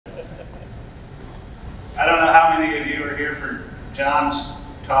many of you were here for John's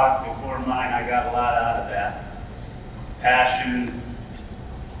talk before mine? I got a lot out of that. Passion,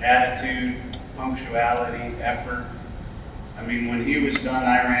 attitude, punctuality, effort. I mean, when he was done,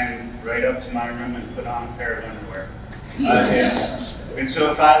 I ran right up to my room and put on a pair of underwear. And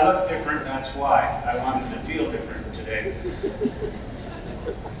so if I look different, that's why. I wanted to feel different today.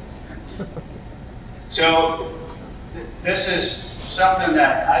 So this is something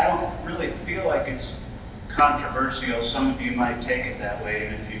that I don't really feel like it's controversial. Some of you might take it that way,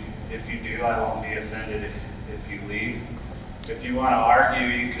 and if you do, I won't be offended if you leave. If you want to argue,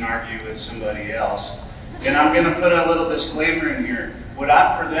 you can argue with somebody else. And I'm going to put a little disclaimer in here. What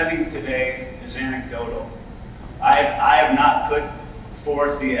I'm presenting today is anecdotal. I have not put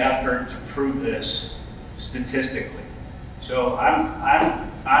forth the effort to prove this statistically. So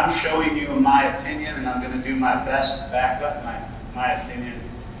I'm showing you my opinion, and I'm going to do my best to back up my opinion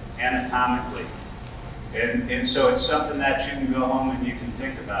anatomically. And so it's something that you can go home and you can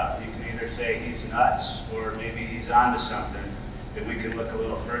think about. You can either say he's nuts, or maybe he's onto something, and we can look a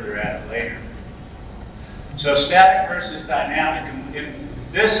little further at it later. So static versus dynamic. And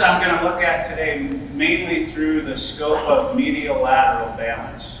this I'm going to look at today mainly through the scope of medial lateral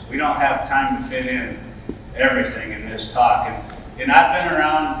balance. We don't have time to fit in everything in this talk. And I've been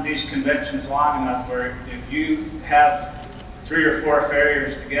around these conventions long enough where if you have 3 or 4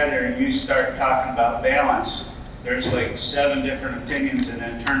 farriers together and you start talking about balance, there's like 7 different opinions, and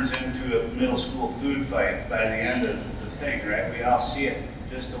it turns into a middle school food fight by the end of the thing, right? We all see it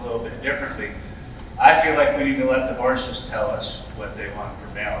just a little bit differently. I feel like we need to let the horses tell us what they want for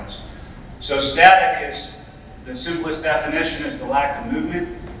balance. So static is, the simplest definition is the lack of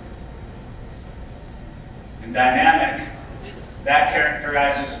movement. And dynamic, that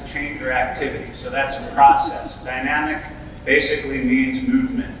characterizes a change or activity. So that's a process. Dynamic basically means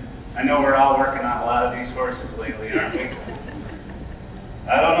movement. I know we're all working on a lot of these horses lately, aren't we?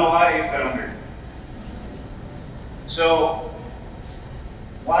 I don't know why you found her. So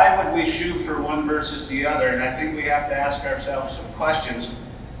why would we shoot for one versus the other? And I think we have to ask ourselves some questions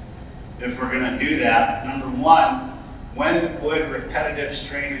if we're going to do that. Number one, when would repetitive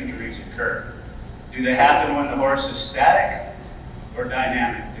strain injuries occur? Do they happen when the horse is static or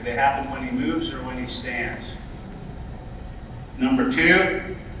dynamic? Do they happen when he moves or when he stands? Number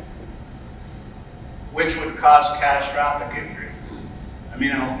 2, which would cause catastrophic injury? I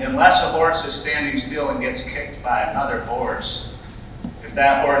mean, unless a horse is standing still and gets kicked by another horse, if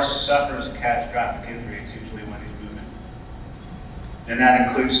that horse suffers a catastrophic injury, it's usually when he's moving. And that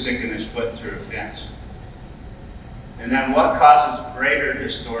includes sticking his foot through a fence. And then what causes greater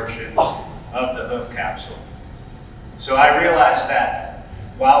distortion of the hoof capsule? So I realized that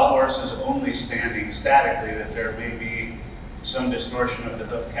while a horse is only standing statically, that there may be some distortion of the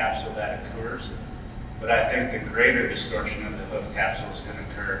hoof capsule that occurs. But I think the greater distortion of the hoof capsule is going to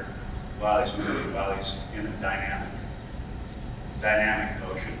occur while he's moving, while he's in a dynamic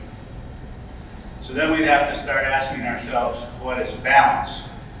motion. So then we'd have to start asking ourselves, what is balance?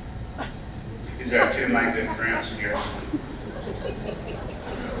 These are 2 of my good friends here.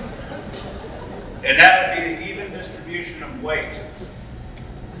 And that would be the even distribution of weight.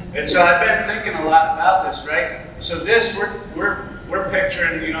 And so I've been thinking a lot about this, right? So this, we're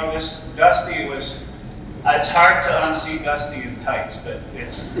picturing, you know, this Dusty was, it's hard to unsee Dusty in tights, but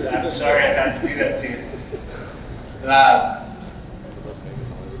I'm sorry I had to do that to you.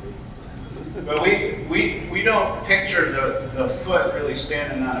 But we don't picture the foot really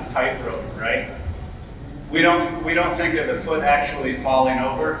standing on a tightrope, right? We don't think of the foot actually falling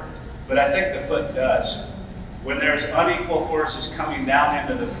over, but I think the foot does. When there's unequal forces coming down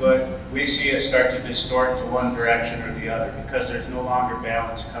into the foot, we see it start to distort to one direction or the other because there's no longer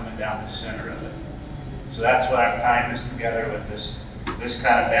balance coming down the center of it. So that's why I'm tying this together with this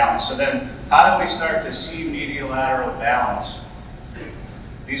kind of balance. So then, how do we start to see medial-lateral balance?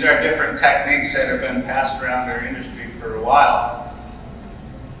 These are different techniques that have been passed around our industry for a while.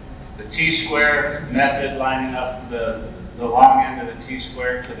 The T-square method, lining up the long end of the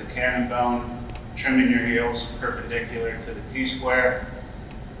T-square to the cannon bone, trimming your heels perpendicular to the T-square.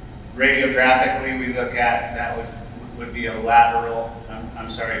 Radiographically, we look at, that would be a lateral,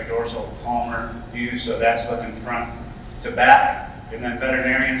 dorsal palmar view, so that's looking front to back. And then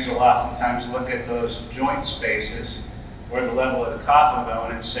veterinarians will oftentimes look at those joint spaces or the level of the coffin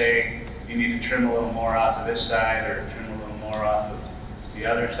bone and say, you need to trim a little more off of this side or trim a little more off of the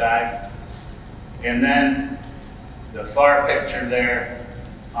other side. And then the far picture there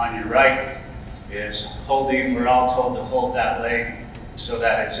on your right is holding, we're all told to hold that leg so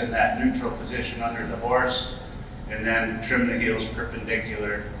that it's in that neutral position under the horse, and then trim the heels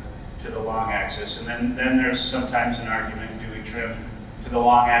perpendicular to the long axis. And then there's sometimes an argument, do we trim to the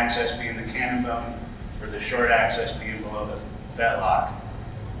long axis being the cannon bone or the short axis being below the fetlock?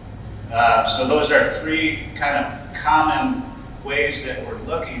 So those are three kind of common ways that we're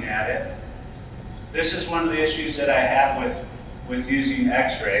looking at it. This is one of the issues that I have with using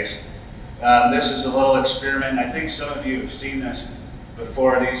x-rays. This is a little experiment. I think some of you have seen this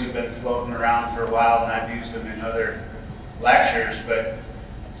before. These have been floating around for a while, and I've used them in other lectures. But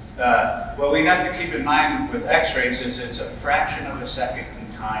what we have to keep in mind with x-rays is it's a fraction of a second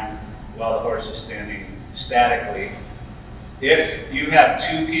in time while the horse is standing statically. If you have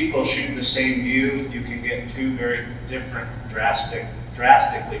two people shoot the same view, you can get two very different,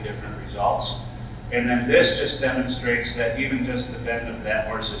 drastically different results. And then this just demonstrates that even just the bend of that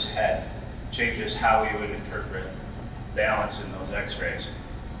horse's head changes how we would interpret balance in those x-rays.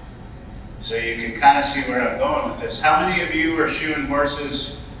 So you can kind of see where I'm going with this. How many of you were shoeing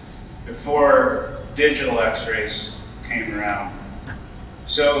horses before digital x-rays came around?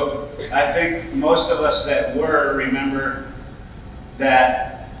 So I think most of us that were remember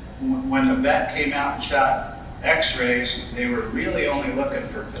that when the vet came out and shot x-rays, they were really only looking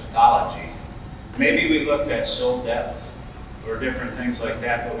for pathology. Maybe we looked at sole depth or different things like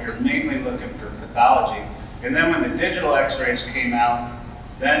that, but we were mainly looking for pathology. And then when the digital x-rays came out,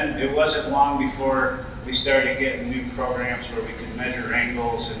 then it wasn't long before we started getting new programs where we could measure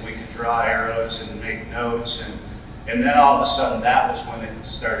angles and we could draw arrows and make notes. And then all of a sudden that was when it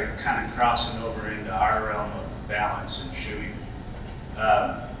started kind of crossing over into our realm of balance and shooting.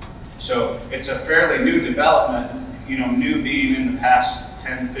 So it's a fairly new development, you know, new being in the past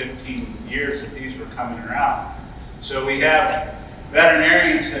 10, 15 years that these were coming around. So we have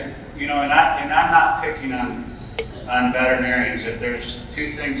veterinarians that, you know, and I'm not picking on veterinarians. If there's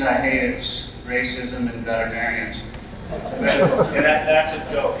two things I hate, it's racism and veterinarians. And that's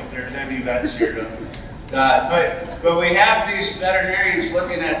a joke if there's any vets here. But we have these veterinarians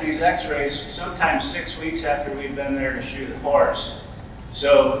looking at these x-rays sometimes 6 weeks after we've been there to shoot a horse.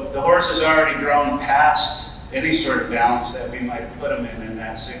 So the horse has already grown past any sort of balance that we might put them in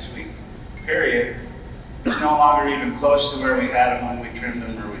that 6 week period. It's no longer even close to where we had them when we trimmed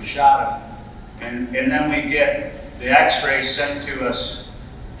them or we shot them. And then we get the x-rays sent to us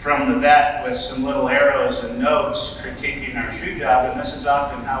from the vet with some little arrows and notes critiquing our shoe job, and this is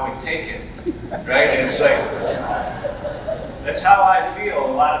often how we take it, right? It's like, that's how I feel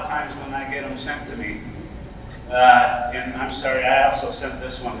a lot of times when I get them sent to me. And I'm sorry, I also sent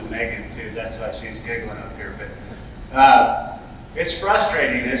this one to Megan too, that's why she's giggling up here. But it's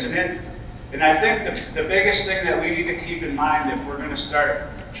frustrating, isn't it? And I think the biggest thing that we need to keep in mind if we're going to start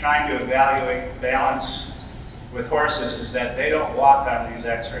trying to evaluate balance with horses is that they don't walk on these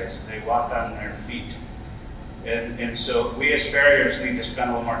x-rays, they walk on their feet. And so we as farriers need to spend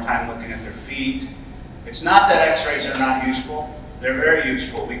a little more time looking at their feet. It's not that x-rays are not useful, they're very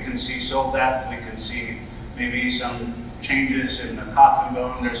useful. We can see sole depth, we can see maybe some changes in the coffin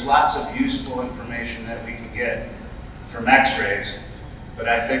bone. There's lots of useful information that we can get from x-rays. But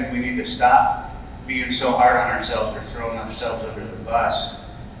I think we need to stop being so hard on ourselves or throwing ourselves under the bus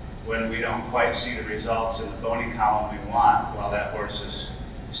when we don't quite see the results in the bony column we want while that horse is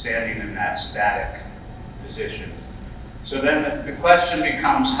standing in that static position. So then the question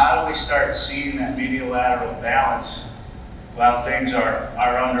becomes, how do we start seeing that medial lateral balance while things are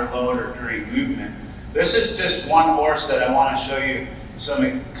under load or during movement? This is just one horse that I want to show you,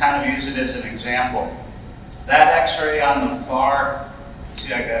 kind of use it as an example. That x-ray on the far,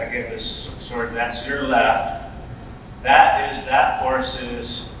 see, I gotta get this sorted, that's your left. That is that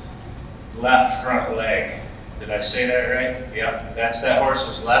horse's left front leg. Did I say that right? Yep, that's that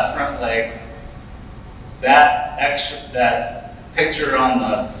horse's left front leg. That picture on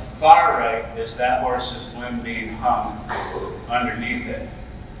the far right is that horse's limb being hung underneath it.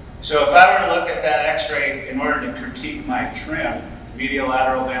 So if I were to look at that x-ray in order to critique my trim, medial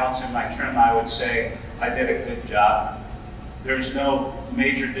lateral balance in my trim, I would say I did a good job. There's no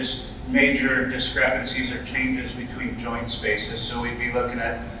major discrepancies or changes between joint spaces. So we'd be looking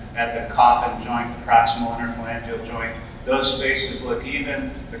at the coffin joint, the proximal interphalangeal joint. Those spaces look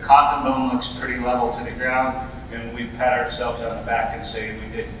even. The coffin bone looks pretty level to the ground, and we pat ourselves on the back and say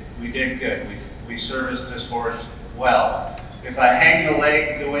we did good. We serviced this horse well. If I hang the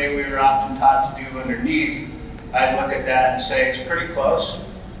leg the way we were often taught to do underneath, I'd look at that and say it's pretty close.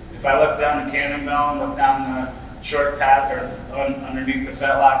 If I look down the cannon bone, look down the short path or underneath the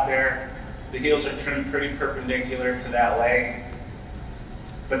fetlock there, the heels are trimmed pretty perpendicular to that leg.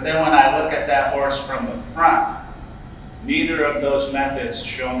 But then when I look at that horse from the front, neither of those methods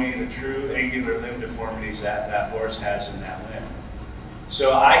show me the true angular limb deformities that that horse has in that limb.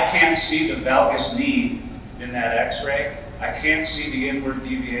 So I can't see the valgus knee in that x-ray. I can't see the inward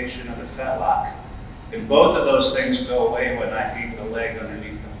deviation of the fetlock. And both of those things go away when I hang the leg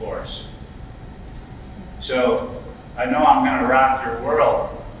underneath the horse. So I know I'm going to rock your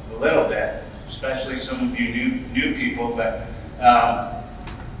world a little bit, especially some of you new people, but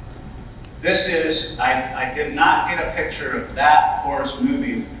this is, I did not get a picture of that horse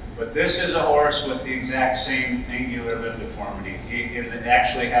moving, but this is a horse with the exact same angular limb deformity. It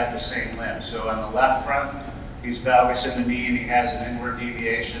actually had the same limb. So on the left front, he's valgus in the knee and he has an inward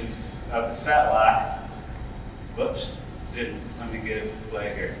deviation of the fetlock. Whoops, let me get it to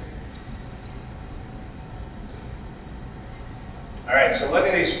play here. All right, so look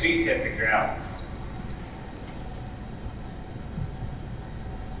at these feet hit the ground.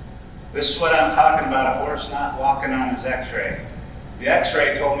 This is what I'm talking about, a horse not walking on his x-ray. The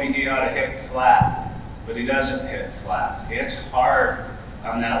x-ray told me he ought to hit flat, but he doesn't hit flat. He hits hard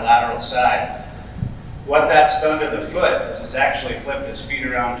on that lateral side. What that's done to the foot is it's actually flipped his feet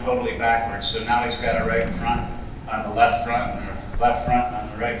around totally backwards. So now he's got a right front on the left front and a left front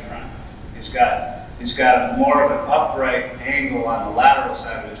on the right front. He's got more of an upright angle on the lateral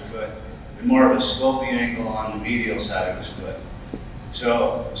side of his foot and more of a sloping angle on the medial side of his foot.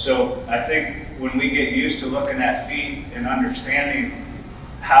 So I think when we get used to looking at feet and understanding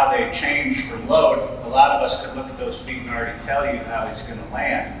how they change for load, a lot of us could look at those feet and already tell you how he's going to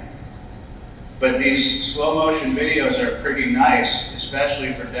land. But these slow motion videos are pretty nice,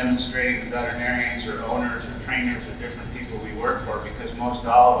 especially for demonstrating to veterinarians or owners or trainers or different people we work for, because most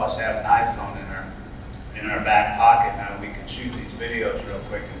all of us have an iPhone in our back pocket now. We can shoot these videos real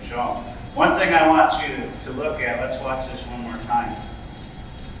quick and show them. One thing I want you to look at, let's watch this one more time.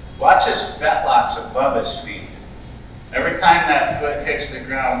 Watch his fetlocks above his feet. Every time that foot hits the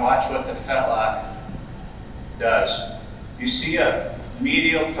ground, watch what the fetlock does. You see a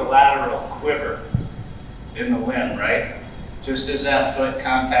medial to lateral quiver in the limb, right? Just as that foot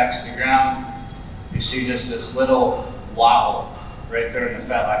compacts the ground, you see just this little wobble right there in the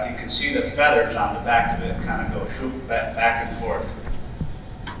fetlock. You can see the feathers on the back of it kind of go shoop back and forth.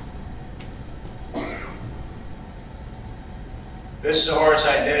 This is a horse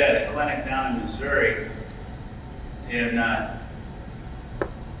I did at a clinic down in Missouri. And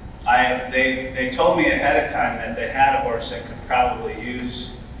they told me ahead of time that they had a horse that could probably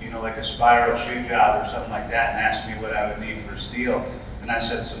use, like a spiral shoe job or something like that, and asked me what I would need for steel. And I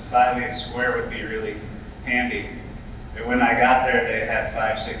said some 5/8 square would be really handy. And when I got there, they had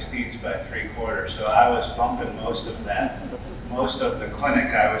 5/16 by 3/4. So I was bumping most of the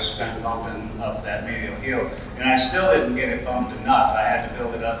clinic I was spent bumping up that medial heel. And I still didn't get it bumped enough. I had to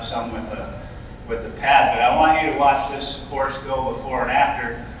build it up some with a pad. But I want you to watch this horse go before and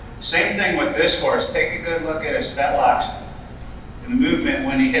after. Same thing with this horse. Take a good look at his fetlocks and the movement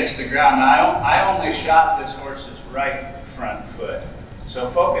when he hits the ground. Now, I only shot this horse's right front foot. So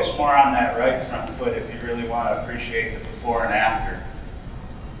focus more on that right front foot if you really want to appreciate the before and after.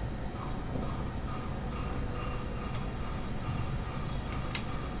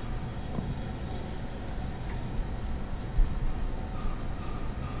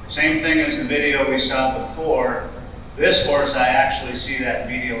 Same thing as the video we saw before. This horse, I actually see that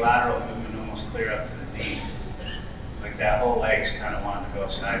medial lateral movement almost clear up to the knee. Like that whole leg's kind of wanting to go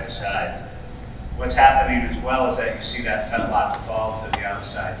side to side. What's happening as well is that you see that fetlock fall to the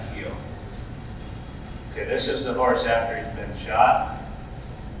outside heel. Okay, this is the horse after he's been shot.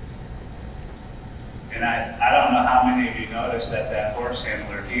 And I don't know how many of you noticed that horse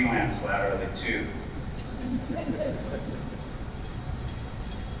handler, he lands laterally too.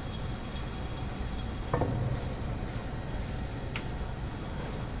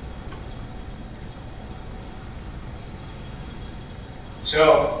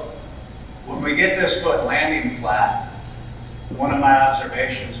 So, when we get this foot landing flat, one of my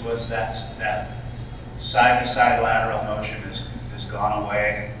observations was that side-to-side lateral motion has gone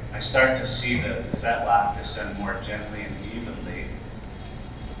away. I start to see the fetlock descend more gently and evenly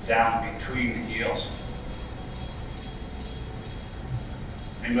down between the heels.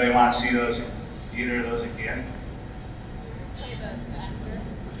 Anybody want to see either of those again? Play the after.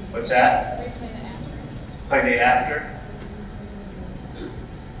 What's that? Replay the after. Play the after?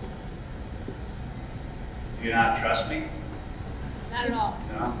 Do you not trust me? Not at all.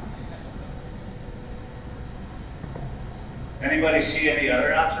 No? Anybody see any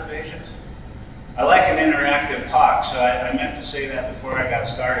other observations? I like an interactive talk, so I meant to say that before I got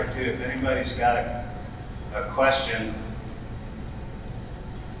started too. If anybody's got a question,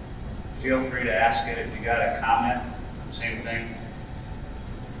 feel free to ask it. If you got a comment, same thing.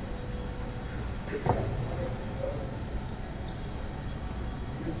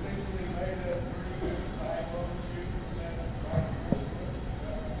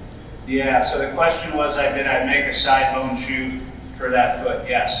 Yeah, so the question was, did I make a side bone shoe for that foot?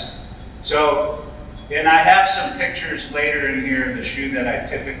 Yes. So, and I have some pictures later in here of the shoe that I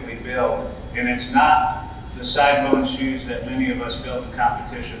typically build, and it's not the side bone shoes that many of us built in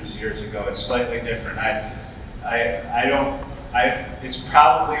competitions years ago. It's slightly different. It's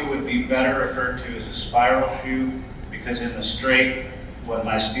probably would be better referred to as a spiral shoe, because in the straight, when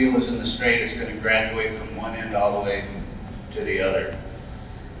my steel is in the straight, it's going to graduate from one end all the way to the other.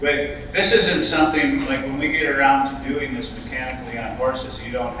 But this isn't something, like when we get around to doing this mechanically on horses,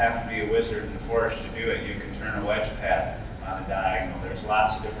 you don't have to be a wizard in the forest to do it. You can turn a wedge pad on a diagonal. There's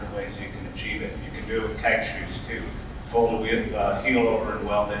lots of different ways you can achieve it. You can do it with keg shoes too. Fold a heel over and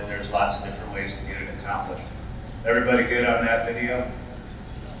weld it. There's lots of different ways to get it accomplished. Everybody good on that video?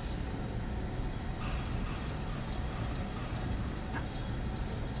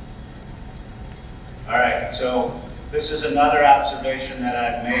 All right, so this is another observation that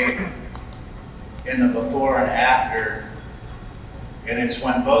I've made in the before and after, and it's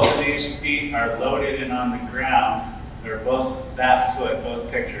when both of these feet are loaded and on the ground, or both that foot, both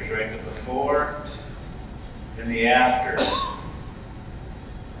pictures, right? The before and the after.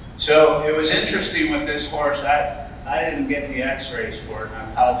 So it was interesting with this horse. I didn't get the x-rays for it, and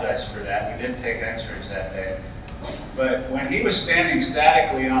I apologize for that. We didn't take x-rays that day. But when he was standing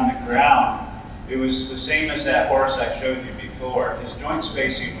statically on the ground, it was the same as that horse I showed you before. His joint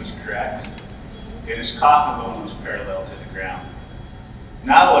spacing was correct, and his coffin bone was parallel to the ground.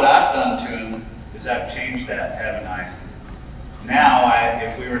 Now what I've done to him is I've changed that, haven't I? Now,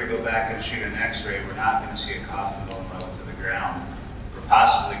 if we were to go back and shoot an x-ray, we're not going to see a coffin bone level to the ground. We're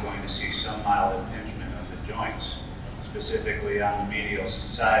possibly going to see some mild impingement of the joints, specifically on the medial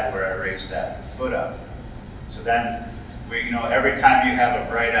side where I raised that foot up. So then, every time you have a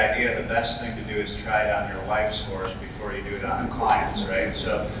bright idea, the best thing to do is try it on your wife's horse before you do it on a client's, right?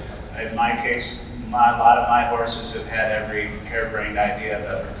 So in my case, a lot of my horses have had every harebrained idea I've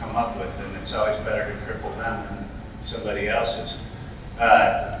ever come up with, and it's always better to cripple them than somebody else's.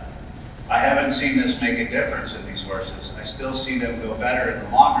 I haven't seen this make a difference in these horses. I still see them go better in the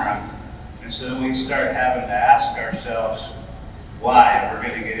long run, and so we start having to ask ourselves why, and we're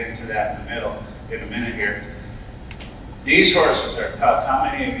going to get into that in the middle in a minute here. These horses are tough. How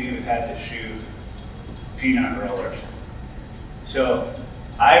many of you have had to shoe peanut rollers? So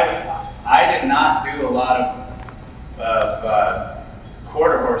I did not do a lot of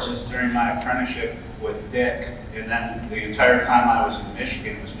quarter horses during my apprenticeship with Dick, and then the entire time I was in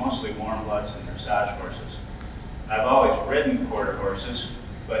Michigan it was mostly warm bloods and dressage horses. I've always ridden quarter horses,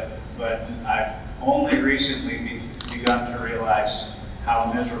 but I've only recently begun to realize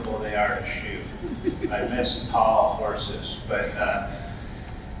how miserable they are to shoe. I miss tall horses, but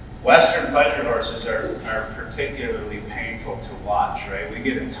Western pleasure horses are particularly painful to watch, right? We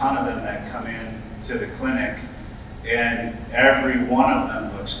get a ton of them that come in to the clinic, and every one of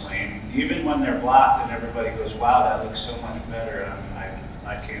them looks lame. Even when they're blocked and everybody goes, wow, that looks so much better,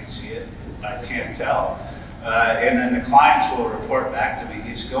 I can't see it, I can't tell. And then the clients will report back to me,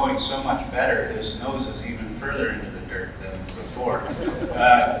 he's going so much better, his nose is even further into the dirt than before.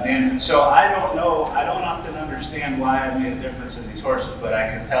 And so I don't know, I don't often understand why I made a difference in these horses, but I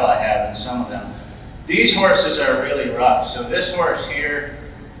can tell I have in some of them. These horses are really rough. So this horse here,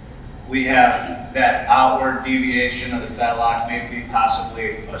 we have that outward deviation of the fetlock, maybe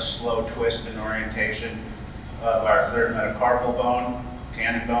possibly a slow twist in orientation of our third metacarpal bone,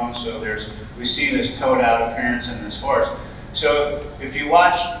 cannon bone. So we see this toed out appearance in this horse. So if you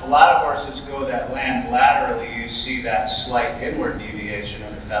watch a lot of horses go that land laterally, you see that slight inward deviation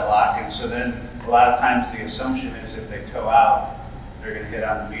of the fetlock. And so then a lot of times the assumption is if they toe out, they're going to hit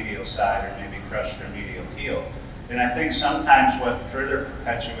on the medial side or maybe crush their medial heel. And I think sometimes what further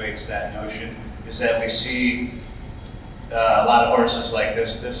perpetuates that notion is that we see a lot of horses like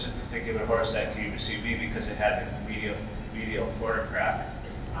this particular horse that came to see me because it had a medial quarter crack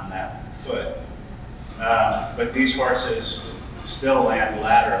on that foot. But these horses still land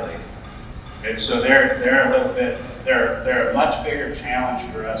laterally. And so they're a little bit, they're a much bigger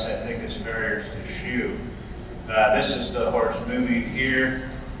challenge for us, I think, as farriers to shoe. This is the horse moving here.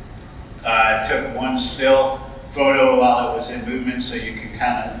 I took one still photo while it was in movement so you can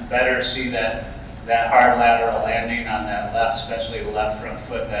kind of better see that hard lateral landing on that left, especially the left front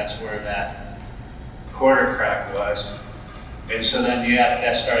foot. That's where that quarter crack was. And so then you have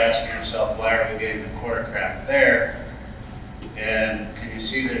to start asking yourself, why are we getting the quarter crack there? And can you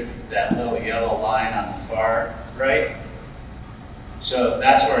see that little yellow line on the far right? So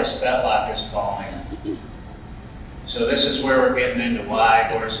that's where his fetlock is falling. So this is where we're getting into why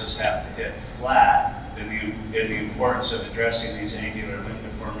horses have to hit flat. in the importance of addressing these angular limb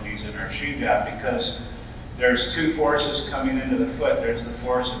deformities in our shoe job, because there's two forces coming into the foot. There's the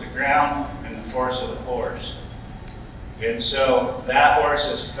force of the ground and the force of the horse. And so that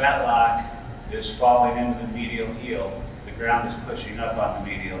horse's fetlock is falling into the medial heel. The ground is pushing up on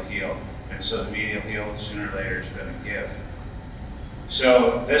the medial heel. And so the medial heel sooner or later is going to give.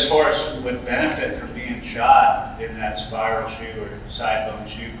 So this horse would benefit from being shod in that spiral shoe or side bone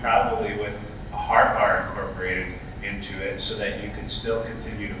shoe, probably with a hard bar incorporated into it, so that you can still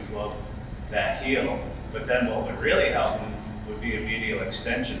continue to float that heel. But then what would really help them would be a medial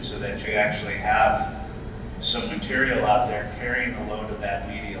extension, so that you actually have some material out there carrying the load of that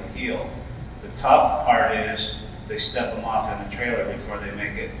medial heel. The tough part is they step them off in the trailer before they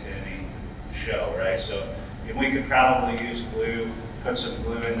make it to any show, right? So if we could probably use glue, put some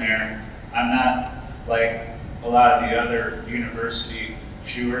glue in there. I'm not like a lot of the other university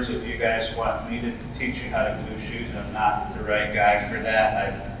shoers. If you guys want me to teach you how to glue shoes, I'm not the right guy for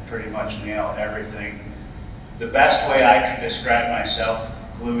that. I pretty much nail everything. The best way I can describe myself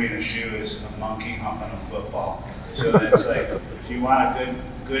gluing a shoe is a monkey humping a football. So that's like, if you want a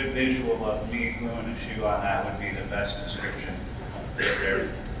good visual of me gluing a shoe on, that would be the best description right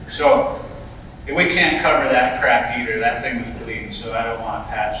there. So we can't cover that crack either. That thing was bleeding, so I don't want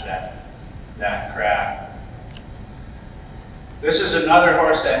to patch that crack. This is another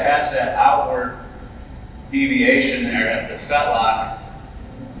horse that has that outward deviation there at the fetlock.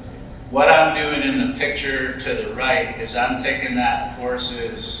 What I'm doing in the picture to the right is I'm taking that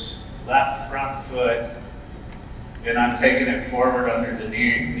horse's left front foot and I'm taking it forward under the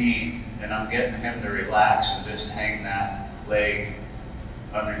knee, and I'm getting him to relax and just hang that leg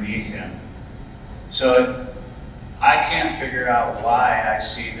underneath him. So I can't figure out why I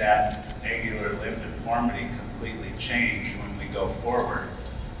see that angular limb deformity completely change when we go forward.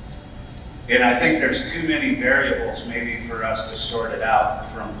 And I think there's too many variables maybe for us to sort it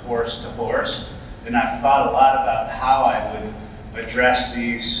out from horse to horse. And I've thought a lot about how I would address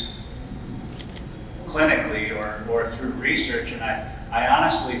these clinically or through research. And I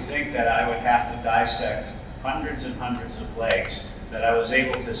honestly think that I would have to dissect hundreds and hundreds of legs that I was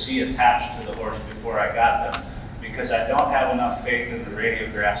able to see attached to the horse before I got them, because I don't have enough faith in the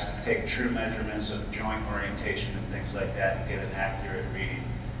radiographs to take true measurements of joint orientation and things like that and get an accurate reading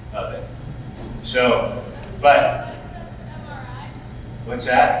of it. So, but access to MRI? What's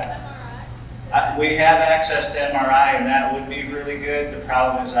that? MRI? We have access to MRI, and that would be really good. The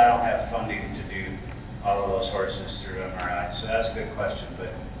problem is I don't have funding to do all of those horses through MRI. So that's a good question.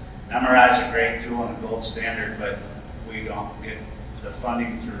 But MRI is a great tool and a gold standard, but we don't get the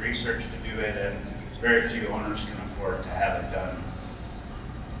funding through research to do it, and very few owners can afford to have it done.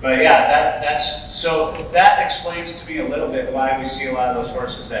 But yeah, so that explains to me a little bit why we see a lot of those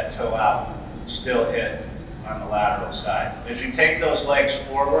horses that toe out still hit on the lateral side. As you take those legs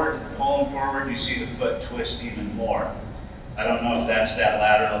forward, pull them forward, you see the foot twist even more. I don't know if that's that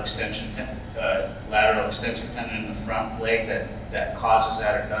lateral extension tendon in the front leg that causes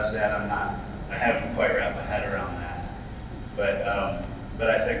that or does that. I haven't quite wrapped my head around that. But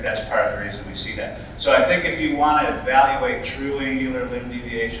I think that's part of the reason we see that. So I think if you want to evaluate true angular limb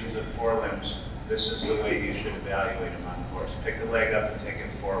deviations of forelimbs, this is the way you should evaluate them on the horse. Pick the leg up and take it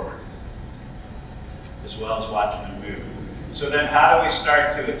forward, as well as watching them move. So then how do we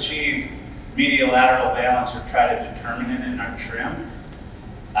start to achieve medial lateral balance or try to determine it in our trim?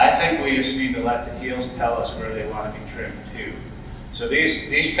 I think we just need to let the heels tell us where they want to be trimmed to. So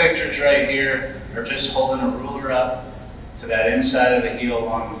these pictures right here are just holding a ruler up to that inside of the heel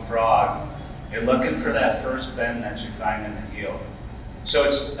along the frog and looking for that first bend that you find in the heel. So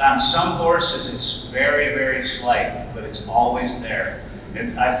it's on some horses it's very, very slight, but it's always there.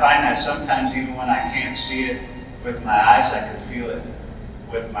 And I find that sometimes even when I can't see it with my eyes, I can feel it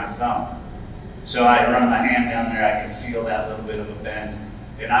with my thumb. So I run my hand down there, I can feel that little bit of a bend.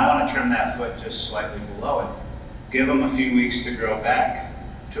 And I want to trim that foot just slightly below it. Give him a few weeks to grow back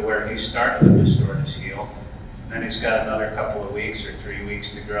to where he started to distort his heel. Then he's got another couple of weeks or 3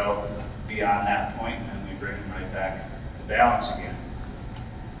 weeks to grow beyond that point, and then we bring him right back to balance again.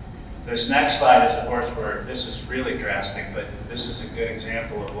 This next slide is a horse where this is really drastic, but this is a good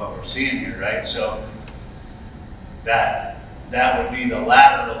example of what we're seeing here, right? So that would be the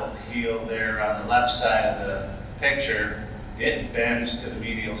lateral heel there on the left side of the picture. It bends to the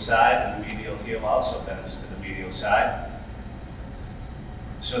medial side, and the medial heel also bends to the medial side.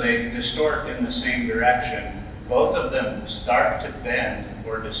 So they distort in the same direction. Both of them start to bend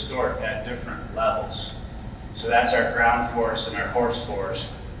or distort at different levels. So that's our ground force and our horse force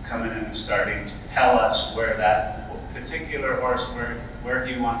coming in and starting to tell us where that particular horse, where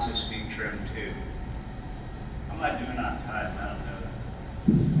he wants his feet trimmed to. How am I doing on time? I don't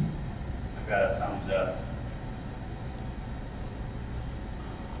know. I got a thumbs up.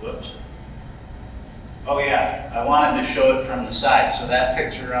 Whoops. Oh yeah, I wanted to show it from the side. So that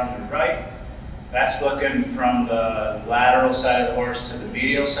picture on the right, that's looking from the lateral side of the horse to the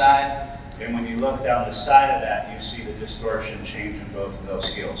medial side. And when you look down the side of that, you see the distortion change in both of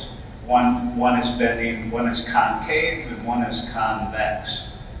those heels. One is bending, one is concave, and one is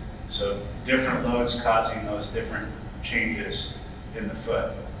convex. So different loads causing those different changes in the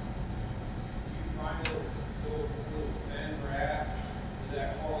foot. You find those bend or act, does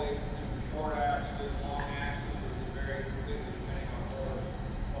that correlate to short axis, long axis, or is it very completely depending on horse,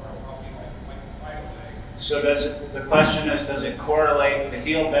 or probably like the title leg? So the question is, does it correlate, the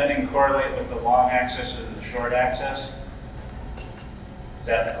heel bending correlate with the long axis and the short axis? Is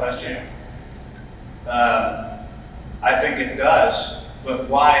that the question? I think it does, but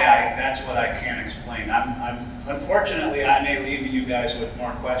why, that's what I can't explain. Unfortunately, I may leave you guys with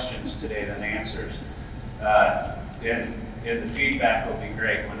more questions today than answers. And the feedback will be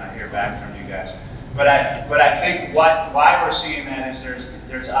great when I hear back from you guys. But I think why we're seeing that is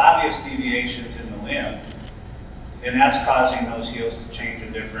there's obvious deviations in the limb, and that's causing those heels to change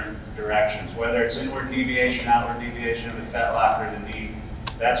in different directions. Whether it's inward deviation, outward deviation of the fetlock or the knee,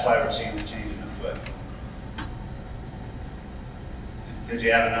 that's why we're seeing the change in the foot. Did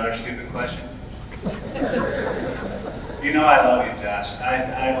you have another stupid question? You know I love you, Josh.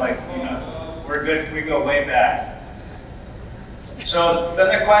 I like, you know, we're good, we go way back. So then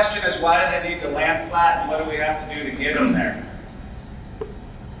the question is, why do they need to land flat, and what do we have to do to get them there?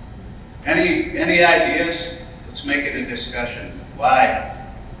 Any ideas? Let's make it a discussion.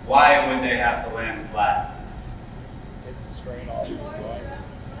 Why? Why would they have to land flat? Takes the strain off the joints.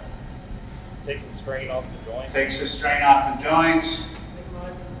 Takes the strain off the joints. Takes the strain off the joints.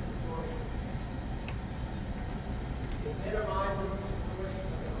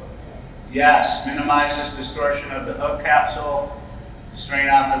 Yes, minimizes distortion of the hoof capsule, strain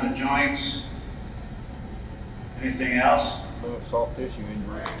off of the joints. Anything else? Soft tissue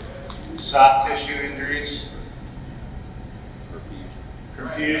injuries. Soft tissue injuries.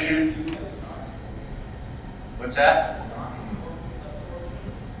 Perfusion. What's that?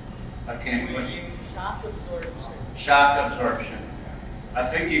 I can't. Shock absorption. Shock absorption. I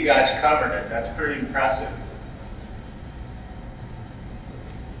think you guys covered it. That's pretty impressive.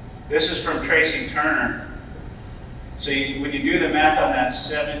 This is from Tracy Turner. So when you do the math on that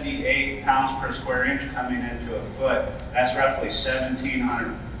 78 pounds per square inch coming into a foot, that's roughly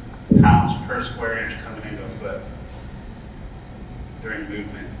 1,700 pounds per square inch coming into a foot during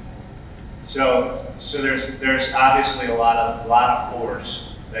movement. So there's obviously a lot of force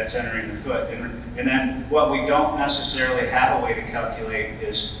that's entering the foot. And then what we don't necessarily have a way to calculate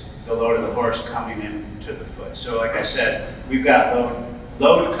is the load of the horse coming into the foot. So like I said, we've got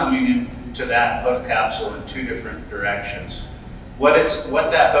load coming into that hoof capsule in two different directions. What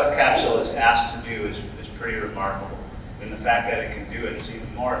that hoof capsule is asked to do is pretty remarkable. And the fact that it can do it is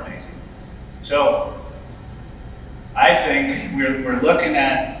even more amazing. So I think we're looking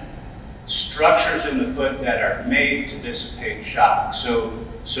at structures in the foot that are made to dissipate shock. So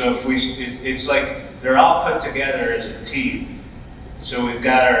it's like they're all put together as a team. So we've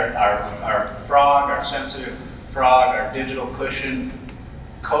got our frog, our sensitive frog, our digital cushion,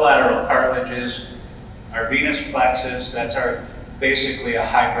 collateral cartilages, our venous plexus, that's basically a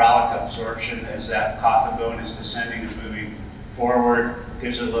hydraulic absorption as that coffin bone is descending and moving forward,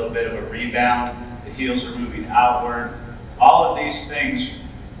 gives it a little bit of a rebound. The heels are moving outward. All of these things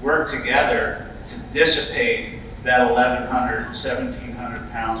work together to dissipate that 1,100,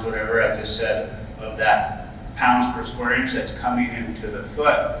 1,700 pounds, whatever I just said, of that pounds per square inch that's coming into the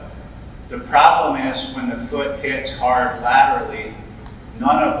foot. The problem is when the foot hits hard laterally,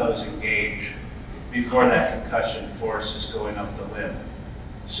 none of those engage before that concussion force is going up the limb.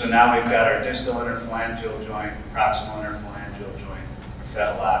 So now we've got our distal interphalangeal joint, proximal interphalangeal joint, our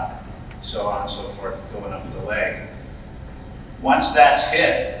fetlock, so on and so forth, going up the leg. Once that's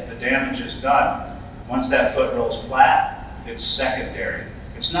hit, the damage is done. Once that foot rolls flat, it's secondary.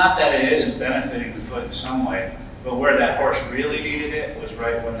 It's not that it isn't benefiting the foot in some way, but where that horse really needed it was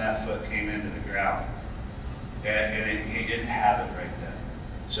right when that foot came into the ground. And he didn't have it right then.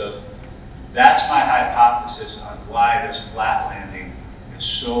 So that's my hypothesis on why this flat landing is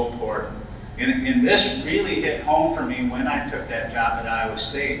so important. And this really hit home for me when I took that job at Iowa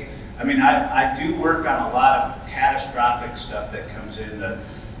State. I mean, I do work on a lot of catastrophic stuff that comes in, the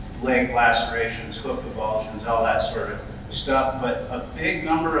leg lacerations, hoof avulsions, all that sort of stuff, but a big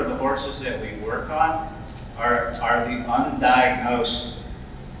number of the horses that we work on are the undiagnosed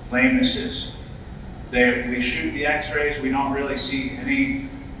lamenesses. We shoot the x-rays, we don't really see any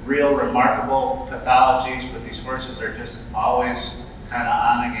real remarkable pathologies, but these horses are just always kind of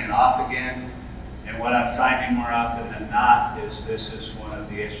on again, off again. And what I'm finding more often than not is this is one of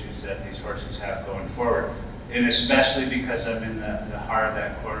the issues that these horses have going forward. And especially because I'm in the heart of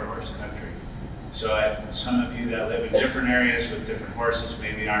that quarter horse country. So some of you that live in different areas with different horses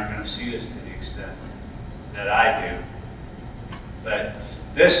maybe aren't going to see this to the extent that I do. But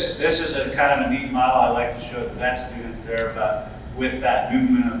this is a kind of a neat model I like to show the vet students there about with that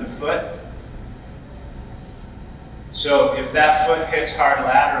movement of the foot. So if that foot hits hard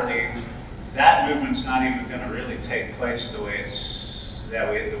laterally, that movement's not even going to really take place the way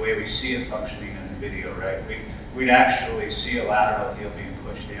the way we see it functioning in the video, right? We'd actually see a lateral heel being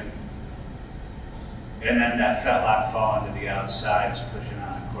pushed in. And then that fetlock fall into the outside is pushing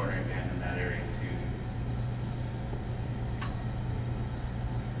on the quartering band in that area too.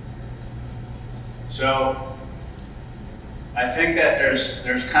 So I think that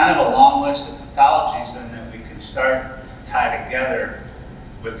there's kind of a long list of pathologies then that we can start to tie together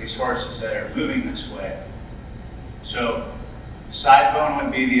with these horses that are moving this way. So side bone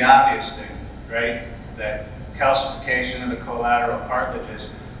would be the obvious thing, right? That calcification of the collateral cartilages.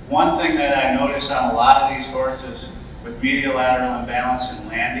 One thing that I notice on a lot of these horses with medial lateral imbalance and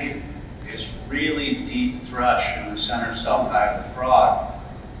landing is really deep thrush in the center sulci of the frog.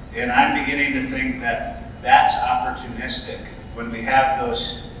 And I'm beginning to think that that's opportunistic. When we have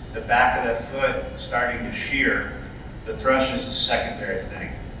the back of the foot starting to shear, the thrush is the secondary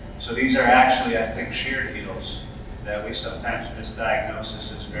thing. So these are actually, I think, sheared heels that we sometimes misdiagnose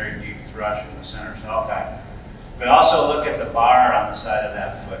as very deep thrush in the center sulci. But also look at the bar on the side of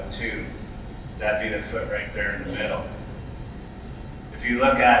that foot too. That'd be the foot right there in the middle. If you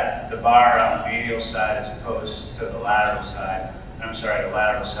look at the bar on the medial side as opposed to the lateral side, I'm sorry, the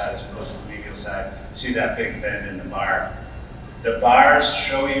lateral side as opposed to the medial side, see that big bend in the bar. The bars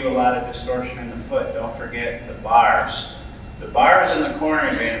show you a lot of distortion in the foot. Don't forget the bars. The bars and the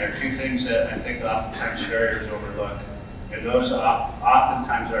cornering band are two things that I think oftentimes farriers overlook. And those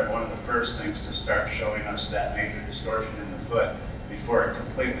oftentimes are one of the first things to start showing us that major distortion in the foot before it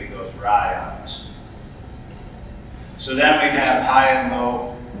completely goes awry on us. So then we'd have high and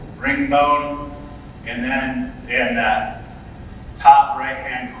low ring bone, and then in that top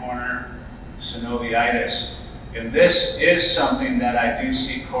right-hand corner, synoviitis. And this is something that I do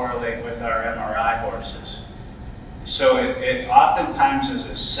see correlate with our MRI horses. So it oftentimes is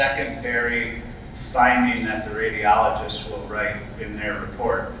a secondary finding that the radiologists will write in their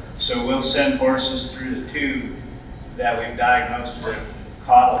report. So we'll send horses through the tube that we've diagnosed with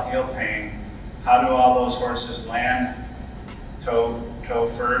caudal heel pain. How do all those horses land? Toe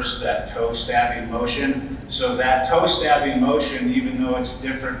first, that toe stabbing motion. So that toe stabbing motion, even though it's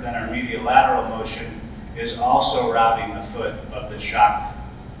different than our medial lateral motion, is also robbing the foot of the shock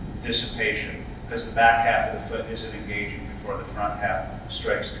dissipation, because the back half of the foot isn't engaging before the front half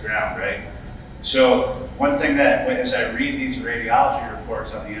strikes the ground, right? So one thing that, as I read these radiology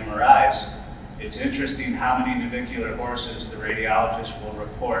reports on the MRIs, it's interesting how many navicular horses the radiologist will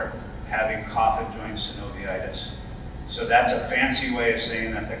report having coffin joint synoviitis. So that's a fancy way of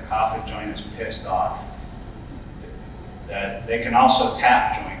saying that the coffin joint is pissed off. That they can also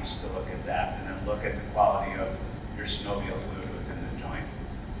tap joints to look at that, and then look at the quality of your synovial fluid within the joint.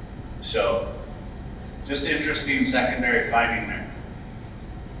 So just interesting secondary finding there.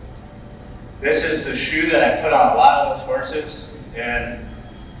 This is the shoe that I put on a lot of those horses, and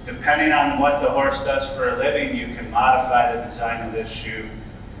depending on what the horse does for a living, you can modify the design of this shoe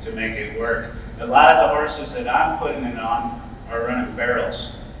to make it work. A lot of the horses that I'm putting it on are running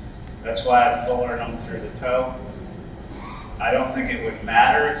barrels. That's why I'm fullering them through the toe. I don't think it would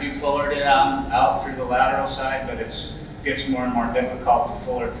matter if you fullered it out through the lateral side, but it gets more and more difficult to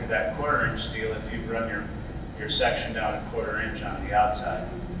fuller through that 1/4 inch steel if you run your section down a 1/4 inch on the outside.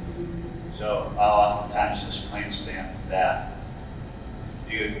 So I'll oftentimes just plain stamp that.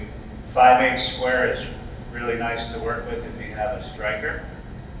 5/8 square is really nice to work with if you have a striker,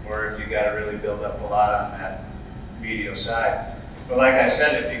 or if you got to really build up a lot on that medial side. But like I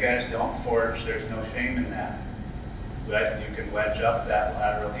said, if you guys don't forge, there's no shame in that. But you can wedge up that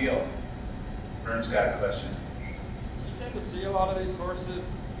lateral heel. Vern's got a question. Do you tend to see a lot of these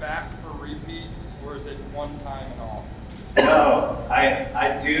horses back for repeat, or is it one time and all? No,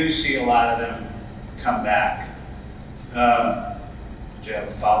 I do see a lot of them come back. Do you have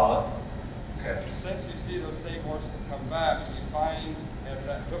a follow-up? Okay. Since you see those same horses come back, do you find as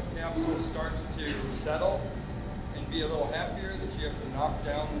that hoof capsule starts to settle and be a little happier that you have to knock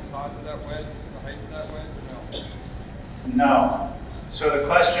down the size of that wedge, the height of that wedge, or no? No. So the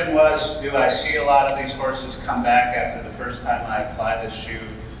question was, do I see a lot of these horses come back after the first time I apply this shoe?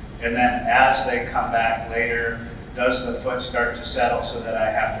 And then as they come back later, does the foot start to settle so that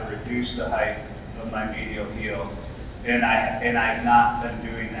I have to reduce the height of my medial heel? And I've not been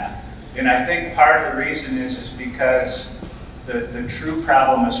doing that. And I think part of the reason is because the true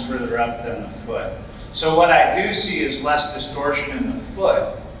problem is further up than the foot. So what I do see is less distortion in the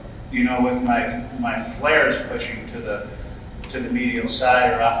foot, you know, with my flares pushing to the medial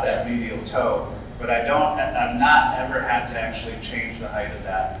side or off that medial toe. But I've not ever had to actually change the height of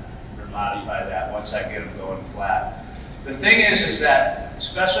that or modify that once I get them going flat. The thing is that,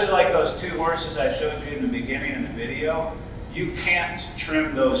 especially like those two horses I showed you in the beginning of the video, you can't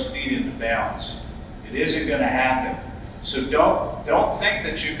trim those feet into balance. It isn't going to happen. So don't think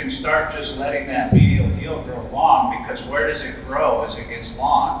that you can start just letting that medial heel grow long, because where does it grow as it gets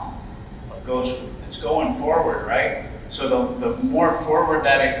long? It's going forward, right? So the more forward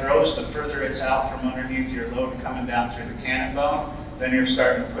that it grows, the further it's out from underneath your load coming down through the cannon bone. Then you're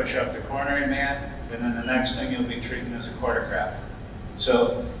starting to push up the coronary man, and then the next thing you'll be treating as a quarter crab.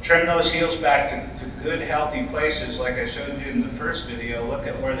 So trim those heels back to good, healthy places. Like I showed you in the first video, look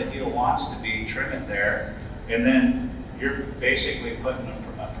at where the heel wants to be, trim it there, and then you're basically putting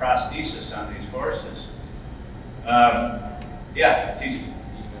a prosthesis on these horses. Yeah, TJ. Do you notice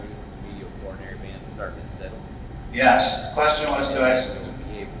the medial coronary band starting to settle? Yes. The question was, do I... To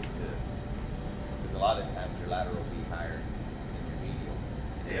be able to, because a lot of times your lateral will be higher than your medial.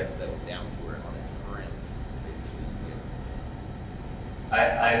 And Yeah. it'll settle down to where on a trim, basically. You get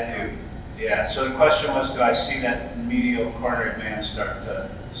I do. Yeah. So the question was, do I see that medial coronary band start to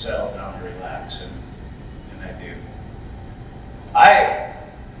settle down and relax? And I do.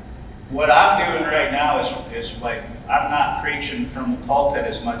 What I'm doing right now is like, I'm not preaching from the pulpit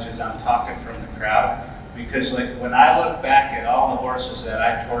as much as I'm talking from the crowd, because like when I look back at all the horses that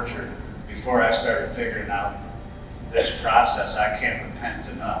I tortured before I started figuring out this process, I can't repent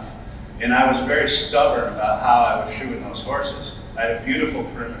enough. And I was very stubborn about how I was shoeing those horses. I had a beautiful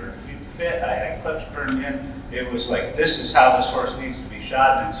perimeter fit, I had clips burned in. It was like, this is how this horse needs to be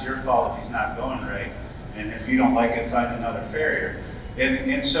shod, and it's your fault if he's not going right. And if you don't like it, find another farrier.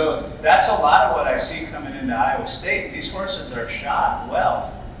 And so that's a lot of what I see coming into Iowa State. These horses are shod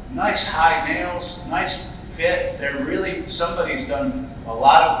well. Nice high nails, nice fit. They're really, somebody's done a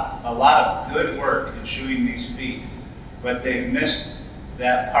lot of good work in shoeing these feet, but they've missed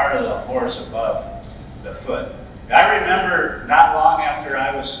that part of the horse above the foot. I remember not long after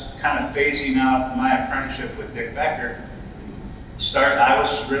I was kind of phasing out my apprenticeship with Dick Becker, I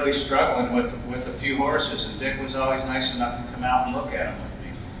was really struggling with a few horses, and Dick was always nice enough to come out and look at them with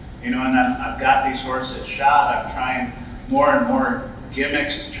me. You know, and I've got these horses shod. I'm trying more and more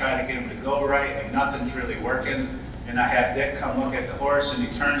gimmicks to try to get them to go right, and nothing's really working. And I have Dick come look at the horse, and he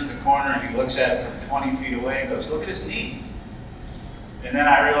turns the corner and he looks at it from 20 feet away and goes, "Look at his knee." And then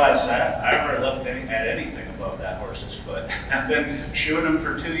I realized I never looked at anything above that horse's foot. I've been shoeing him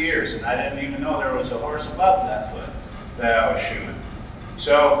for 2 years, and I didn't even know there was a horse above that foot that I was shoeing.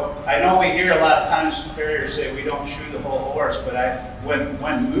 So I know we hear a lot of times farriers say we don't shoe the whole horse, but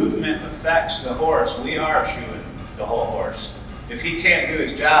when movement affects the horse, we are shoeing the whole horse. If he can't do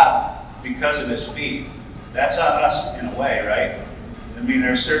his job because of his feet, that's on us in a way, right? I mean,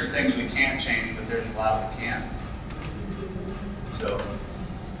 there's certain things we can't change, but there's a lot we can. So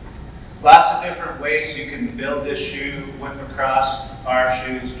lots of different ways you can build this shoe, whip across our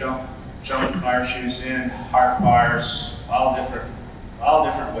shoes, jump our shoes in, heart bars, all different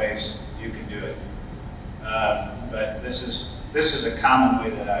ways you can do it. But this is a common way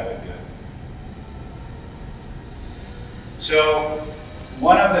that I would do it. So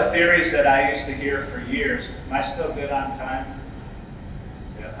one of the theories that I used to hear for years, am I still good on time?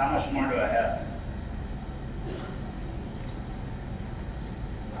 Yeah. How much more do I have?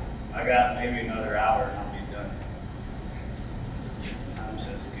 I got maybe another hour and I'll be done. Time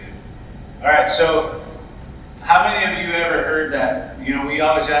says good. All right, so how many of you ever heard that? You know, we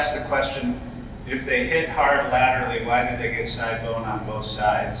always ask the question, if they hit hard laterally, why did they get side bone on both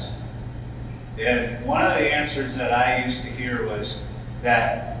sides? And one of the answers that I used to hear was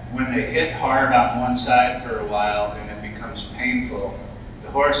that when they hit hard on one side for a while and it becomes painful, the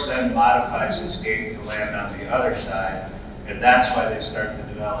horse then modifies its gait to land on the other side, and that's why they start to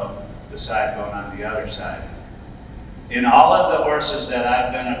develop the side bone on the other side. In all of the horses that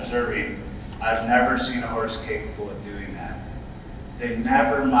I've been observing, I've never seen a horse capable of doing that. They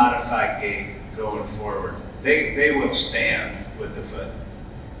never modify gait going forward. They will stand with the foot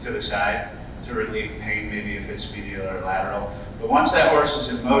to the side to relieve pain, maybe if it's medial or lateral. But once that horse is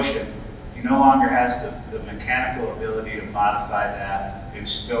in motion, he no longer has the mechanical ability to modify that and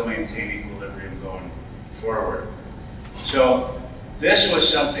still maintain equilibrium going forward. So this was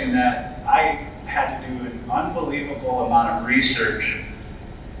something that I had to do an unbelievable amount of research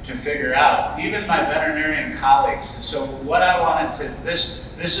to figure out, even my veterinarian colleagues. So what I wanted to, this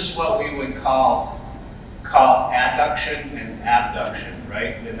is what we would call adduction and abduction,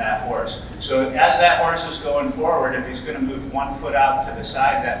 right, in that horse. So as that horse is going forward, if he's going to move 1 foot out to the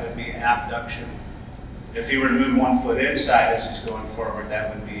side, that would be abduction. If he were to move 1 foot inside as he's going forward,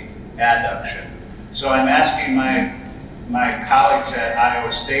 that would be adduction. So I'm asking my colleagues at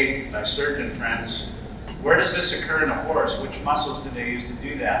Iowa State, my surgeon friends, where does this occur in a horse? Which muscles do they use to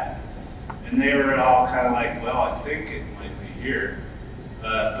do that? And they were all kind of like, well, I think it might be here.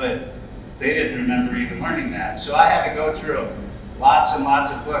 But they didn't remember even learning that. So I had to go through lots and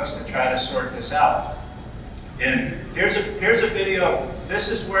lots of books to try to sort this out. And here's a video. This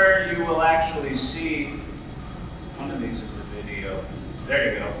is where you will actually see, one of these is a video.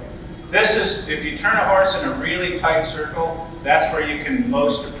 There you go. This is, if you turn a horse in a really tight circle, that's where you can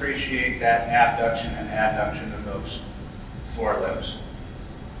most appreciate that abduction and adduction of those forelimbs.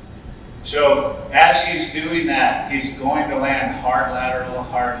 So as he's doing that, he's going to land hard lateral,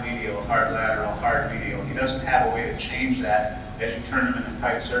 hard medial, hard lateral, hard medial. He doesn't have a way to change that as you turn him in a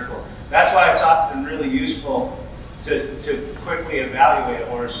tight circle. That's why it's often really useful to quickly evaluate a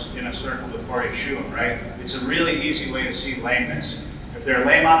horse in a circle before you shoe him, right? It's a really easy way to see lameness. If they're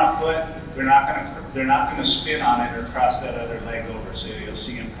lame on a foot, they're not going to spin on it or cross that other leg over, so you'll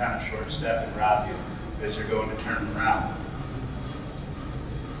see them kind of short step and rob you as you're going to turn them around.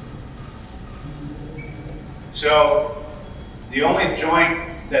 So the only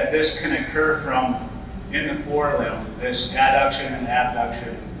joint that this can occur from in the forelimb, this adduction and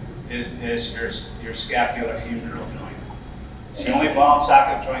abduction, is your scapulohumeral joint. It's the only ball and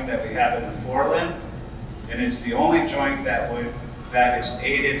socket joint that we have in the forelimb, and it's the only joint that is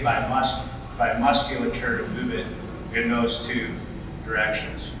aided by musculature to move it in those two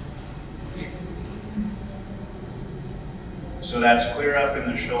directions. So that's clear up in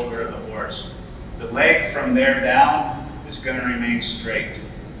the shoulder of the horse. The leg from there down is going to remain straight.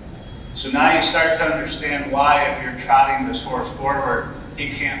 So now you start to understand why, if you're trotting this horse forward,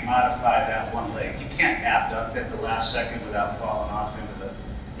 he can't modify that one leg. He can't abduct at the last second without falling off into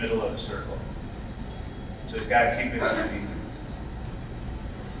the middle of the circle. So he's got to keep it underneath him.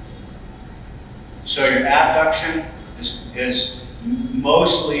 So your abduction is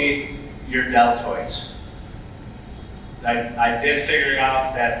mostly your deltoids. I did figure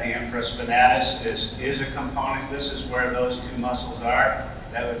out that the infraspinatus is a component. This is where those two muscles are.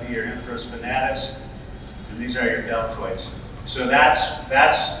 That would be your infraspinatus, and these are your deltoids. So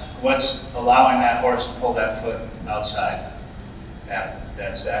that's what's allowing that horse to pull that foot outside.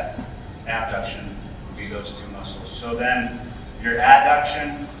 That's that abduction would be those two muscles. So then your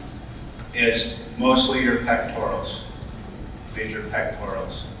adduction is mostly your pectorals, major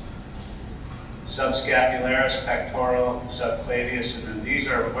pectorals. Subscapularis, pectoral, subclavius, and then these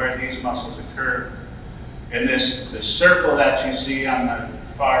are where these muscles occur. And the circle that you see on the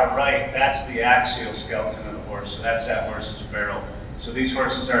far right, that's the axial skeleton of the horse. So that's that horse's barrel. So these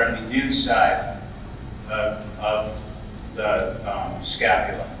horses are on the inside of the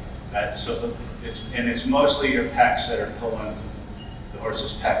scapula. It's mostly your pecs that are pulling, the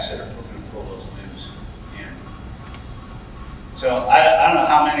horse's pecs that are going to pull those limbs in. So I don't know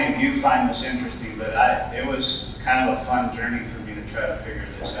how many of you find this interesting, but it was kind of a fun journey for me to try to figure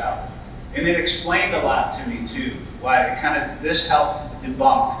this out. And it explained a lot to me too, why this helped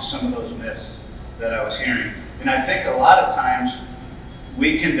debunk some of those myths that I was hearing. And I think a lot of times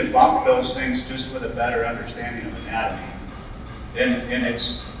we can debunk those things just with a better understanding of anatomy. And it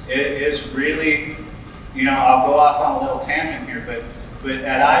is really, I'll go off on a little tangent here, but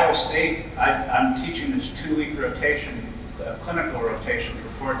at Iowa State, I'm teaching this 2-week rotation, a clinical rotation for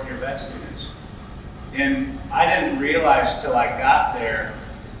 4th year vet students. And I didn't realize till I got there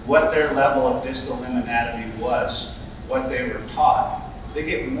what their level of distal limb anatomy was, what they were taught. They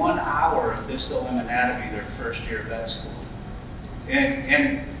get 1 hour of distal limb anatomy their first year of vet school.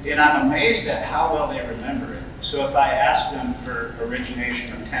 And I'm amazed at how well they remember it. So if I ask them for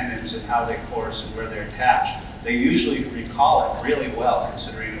origination of tendons and how they course and where they're attached, they usually recall it really well,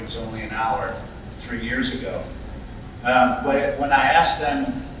 considering it was only an hour 3 years ago. But when I ask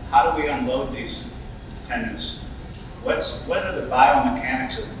them, how do we unload these tendons? What are the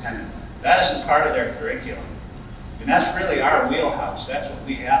biomechanics of the tendon? That isn't part of their curriculum. And that's really our wheelhouse. That's what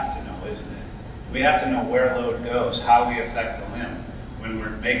we have to know, isn't it? We have to know where load goes, how we affect the limb when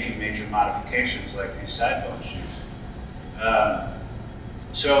we're making major modifications like these side bone shoes.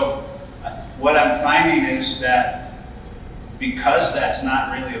 So what I'm finding is that because that's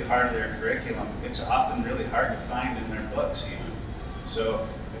not really a part of their curriculum, it's often really hard to find in their books even. So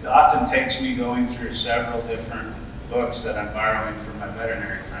it often takes me going through several different books that I'm borrowing from my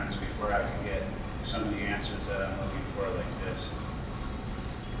veterinary friends before I can get some of the answers that I'm looking for like this.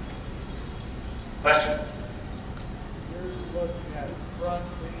 Question? You're looking at front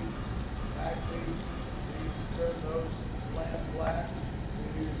feet, back feet, do you turn those lamb black?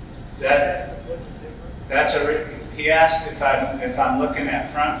 Do you what's the difference? That's he asked if I'm looking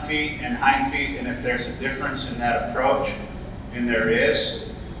at front feet and hind feet and if there's a difference in that approach, and there is.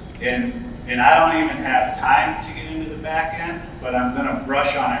 And I don't even have time to get into the back end, but I'm going to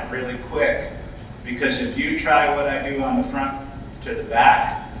brush on it really quick, because if you try what I do on the front to the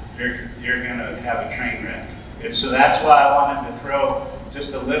back, you're going to have a train wreck. And so that's why I wanted to throw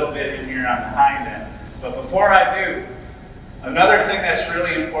just a little bit in here on the hind end. But before I do, another thing that's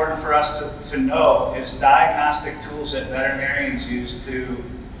really important for us to know is diagnostic tools that veterinarians use to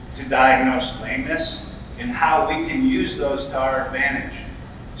diagnose lameness and how we can use those to our advantage.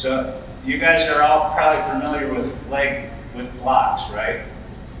 So you guys are all probably familiar with blocks, right?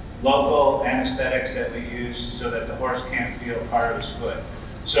 Local anesthetics that we use so that the horse can't feel part of his foot.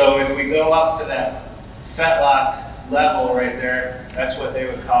 So if we go up to that fetlock level right there, that's what they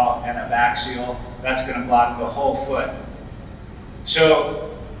would call an abaxial. That's going to block the whole foot.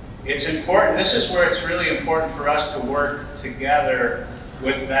 So it's important, this is where it's really important for us to work together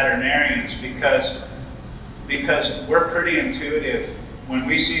with veterinarians, because we're pretty intuitive. When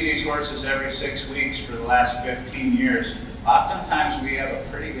we see these horses every 6 weeks for the last 15 years, oftentimes we have a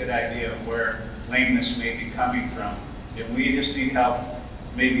pretty good idea of where lameness may be coming from. And we just need help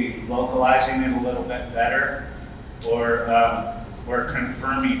maybe localizing it a little bit better, or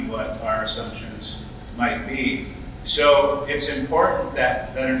confirming what our assumptions might be. So it's important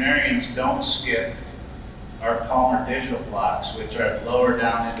that veterinarians don't skip our palmar digital blocks, which are lower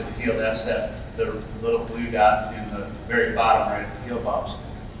down into the heel. That's the little blue dot in the very bottom right at the heel bulbs.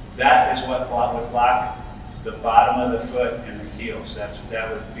 That is what would block the bottom of the foot and the heels.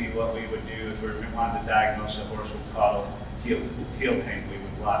 That would be what we would do if we wanted to diagnose a horse with caudal heel pain. We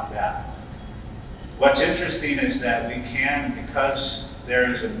would block that. What's interesting is that we can, because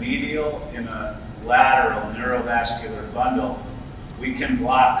there is a medial and a lateral neurovascular bundle, we can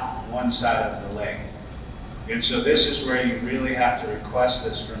block one side of the leg. And so this is where you really have to request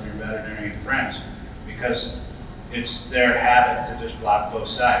this from your veterinarian friends, because it's their habit to just block both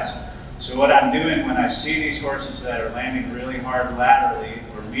sides. So what I'm doing when I see these horses that are landing really hard laterally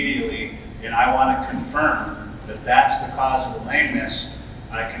or medially, and I want to confirm that that's the cause of the lameness,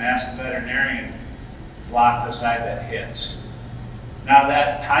 I can ask the veterinarian, block the side that hits. Now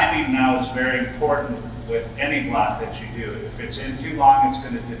that timing now is very important with any block that you do. If it's in too long, it's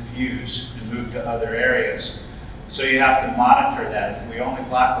going to diffuse and move to other areas. So you have to monitor that. If we only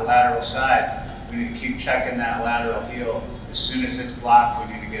block the lateral side, we need to keep checking that lateral heel. As soon as it's blocked,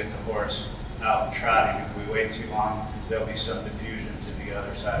 we need to get the horse out and trotting. If we wait too long, there'll be some diffusion to the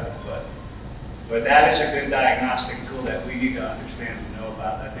other side of the foot. But that is a good diagnostic tool that we need to understand and know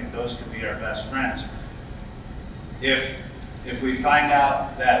about. I think those could be our best friends. If we find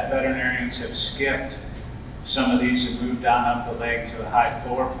out that veterinarians have skipped some of these and moved down up the leg to a high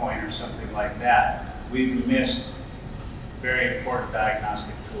forward point or something like that, we've missed very important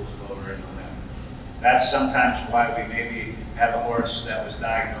diagnostic tools over in the limb. That's sometimes why we maybe have a horse that was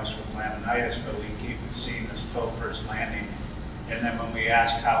diagnosed with laminitis, but we keep seeing this toe first landing. And then when we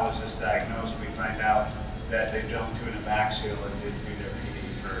ask how was this diagnosed, we find out that they jumped to an abaxial and didn't do their PD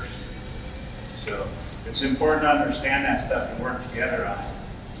first. So it's important to understand that stuff and work together on it.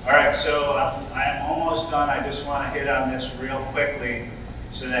 All right, so I'm almost done. I just want to hit on this real quickly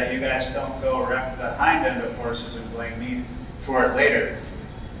so that you guys don't go wreck the hind end of horses and blame me for it later.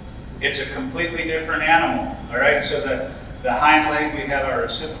 It's a completely different animal. All right, so the hind leg, we have our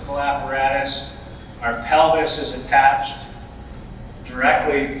reciprocal apparatus. Our pelvis is attached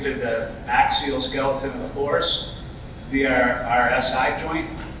directly to the axial skeleton of the horse via our SI joint.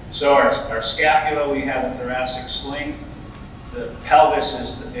 So our scapula, we have a thoracic sling. The pelvis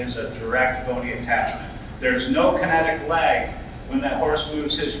is a direct bony attachment. There's no kinetic leg. When that horse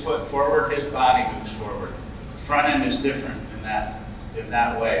moves his foot forward, his body moves forward. The front end is different in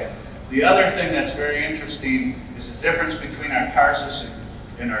that way. The other thing that's very interesting is the difference between our tarsus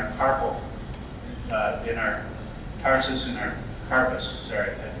and our carpal, in our tarsus and our carpus.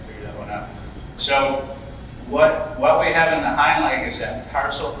 Sorry, I had to figure that one out. So what we have in the hind leg is that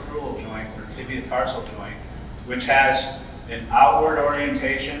tarsal crural joint, or tibia-tarsal joint, which has an outward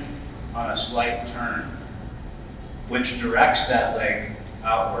orientation on a slight turn, which directs that leg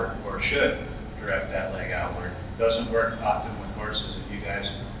outward, or should direct that leg outward. Doesn't work often with horses, and you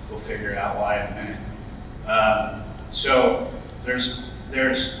guys will figure out why in a minute. So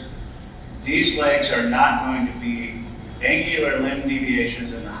these legs are not going to be angular limb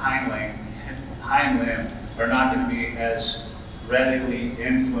deviations in the hind limb are not going to be as readily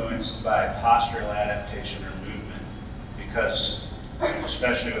influenced by postural adaptation or movement, because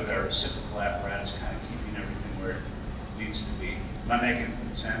especially with our reciprocal apparatus kind of keeping everything where it needs to be. Am I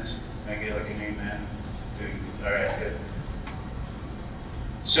making sense? Can I get like an amen? All right, good.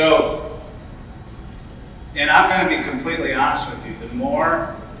 So, and I'm going to be completely honest with you, the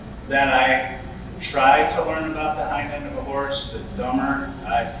more that I try to learn about the hind end of a horse, the dumber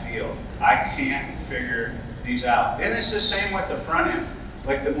I feel. I can't figure these out. And it's the same with the front end.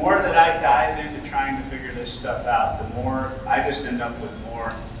 Like the more that I dive into trying to figure this stuff out, the more I just end up with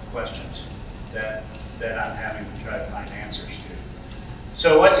more questions that I'm having to try to find answers to.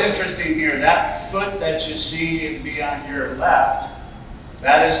 So what's interesting here, that foot that you see be on your left,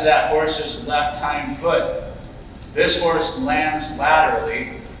 that is that horse's left hind foot. This horse lands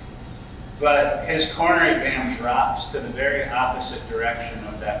laterally, but his coronary band drops to the very opposite direction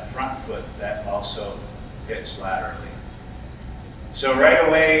of that front foot that also hits laterally. So right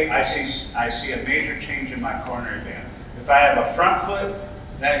away, I see a major change in my coronary band. If I have a front foot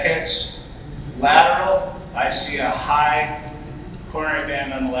that hits lateral, I see a high coronary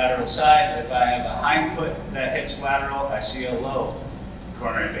band on the lateral side. If I have a hind foot that hits lateral, I see a low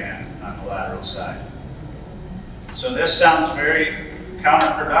coronary band on the lateral side. So this sounds very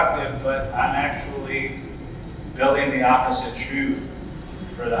counterproductive, but I'm actually building the opposite shoe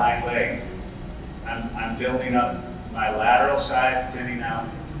for the hind leg. I'm building up my lateral side, thinning out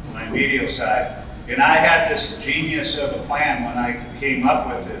my medial side. And I had this genius of a plan when I came up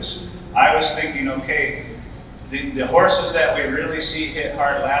with this. I was thinking, okay, the horses that we really see hit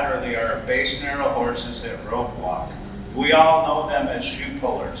hard laterally are base narrow horses that rope walk. We all know them as shoe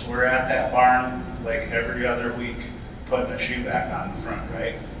pullers. We're at that barn like every other week putting a shoe back on the front,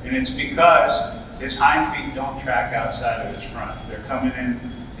 right? And it's because his hind feet don't track outside of his front. They're coming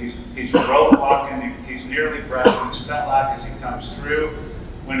in, he's rope walking, he's nearly brushing his fetlock as he comes through.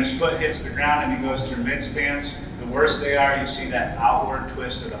 When his foot hits the ground and he goes through mid-stance, the worse they are, you see that outward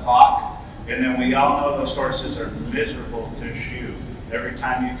twist of the hock. And then we all know those horses are miserable to shoe. Every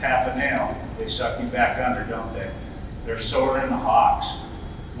time you tap a nail, they suck you back under, don't they? They're sore in the hocks.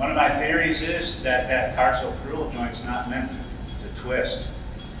 One of my theories is that tarsal crural joint's not meant to twist.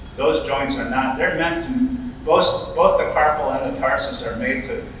 Those joints are not, they're meant to, both the carpal and the tarsus are made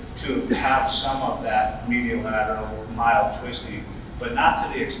to have some of that medial lateral mild twisting, but not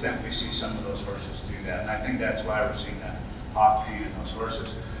to the extent we see some of those horses do that. And I think that's why we're seeing that hock pain in those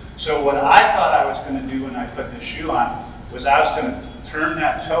horses. So what I thought I was going to do when I put this shoe on was I was going to turn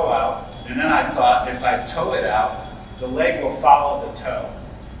that toe out, and then I thought if I toe it out, the leg will follow the toe.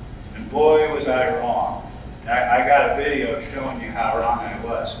 And boy, was I wrong. I got a video showing you how wrong I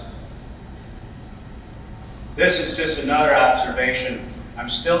was. This is just another observation. I'm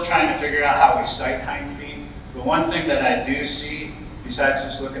still trying to figure out how we sight hind feet. But one thing that I do see, besides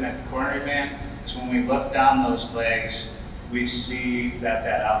just looking at the coronary band, is when we look down those legs, we see that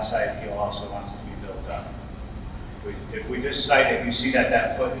outside heel also wants to be built up. If we just sight it, you see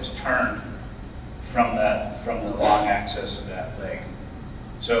that foot is turned from the long axis of that leg.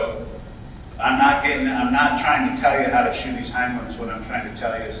 So I'm not trying to tell you how to shoe these hind limbs. What I'm trying to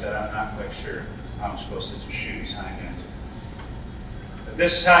tell you is that I'm not quite sure how I'm supposed to shoe these hind ends. But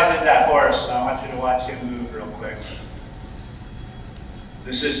this is how I did that horse. So I want you to watch him move real quick.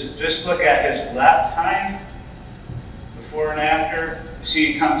 This is, just look at his left hind, before and after. You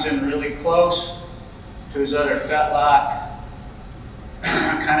see he comes in really close to his other fetlock.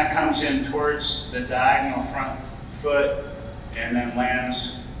 Kind of comes in towards the diagonal front foot and then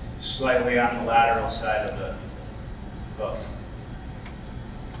lands slightly on the lateral side of the hoof.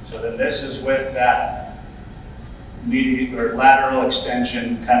 So then this is with that medial or lateral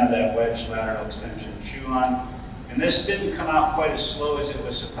extension, kind of that wedge lateral extension shoe on. And this didn't come out quite as slow as it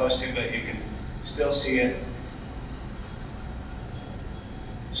was supposed to, but you can still see it.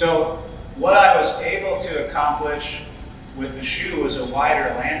 So what I was able to accomplish with the shoe was a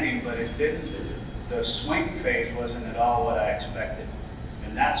wider landing, but it didn't, the swing phase wasn't at all what I expected.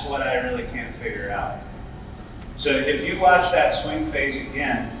 And that's what I really can't figure out. So if you watch that swing phase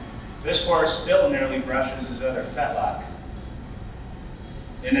again, this horse still nearly brushes his other fetlock.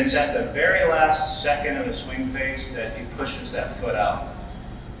 And it's at the very last second of the swing phase that he pushes that foot out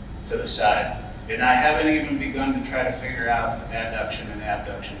to the side. And I haven't even begun to try to figure out adduction and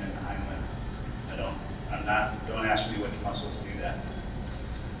abduction in the hind limb. Don't ask me which muscles do that.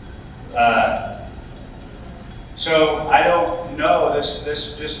 So I don't know, this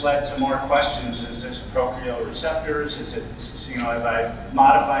just led to more questions. Is this procreal receptors? Is it, have I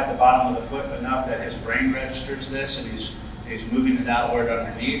modified the bottom of the foot enough that his brain registers this and he's moving it outward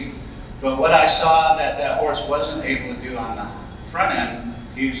underneath? But what I saw that horse wasn't able to do on the front end,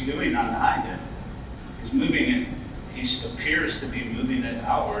 he was doing on the hind end. He's moving it, he appears to be moving it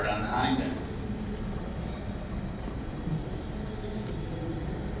outward on the hind end.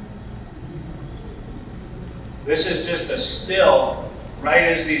 This is just a still right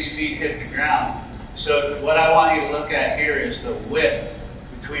as these feet hit the ground. So what I want you to look at here is the width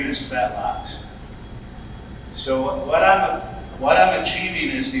between his fetlocks. So what I'm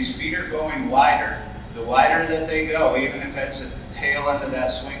achieving is these feet are going wider. The wider that they go, even if it's at the tail end of that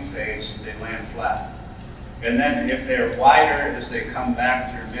swing phase, they land flat. And then if they're wider as they come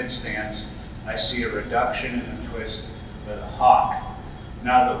back through mid-stance, I see a reduction in the twist of the hock.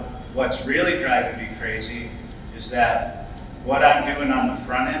 Now what's really driving me crazy is that what I'm doing on the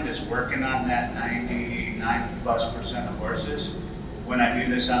front end is working on that 99+% of horses. When I do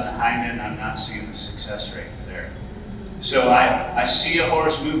this on the hind end, I'm not seeing the success rate there. So I see a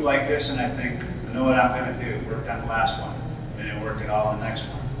horse move like this and I think, I know what I'm gonna do, work on the last one, and then work it all on the next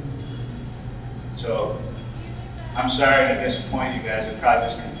one. So I'm sorry to disappoint you guys, it probably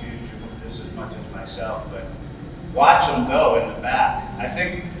just confused you just as much as myself, but watch them go in the back. I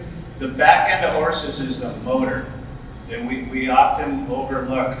think the back end of horses is the motor, and we often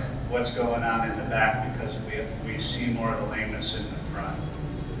overlook what's going on in the back because we see more of the lameness in the front.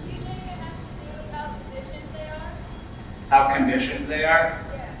 Do you think it has to do with how conditioned they are? How conditioned they are?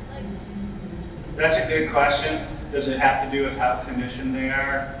 Yeah, like, That's a good question. Does it have to do with how conditioned they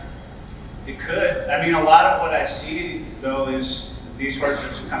are? It could. I mean, a lot of what I see though is these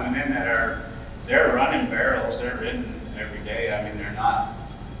horses coming in they're running barrels, they're ridden every day. I mean, they're not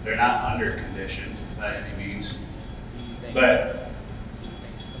under conditioned by any means. But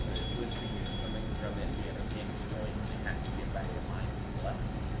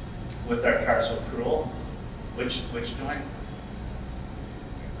with our tarsal cruel, which joint?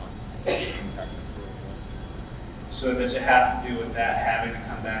 So does it have to do with that having to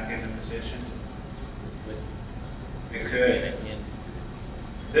come back into position? It could.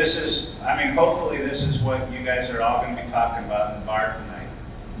 This is, I mean, hopefully this is what you guys are all going to be talking about in the bar tonight.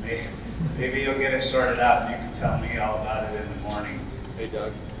 Maybe you'll get it sorted out and you can tell me all about it in the morning. Hey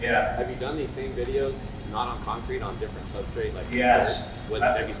Doug. Yeah. Have you done these same videos, not on concrete, on different substrate? Like yes.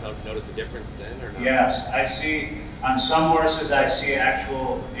 Have you noticed a difference then or not? Yes, I see, on some horses I see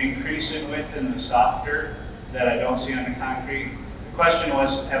actual increase in width in the softer that I don't see on the concrete. The question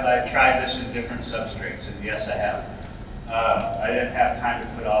was, have I tried this in different substrates? And yes, I have. I didn't have time to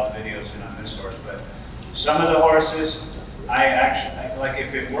put all the videos in on this horse, but some of the horses, like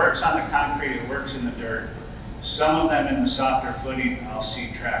if it works on the concrete, it works in the dirt. Some of them in the softer footing, I'll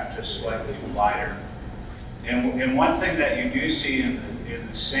see track just slightly wider. And one thing that you do see in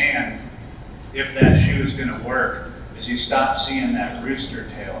the sand, if that shoe is going to work, is you stop seeing that rooster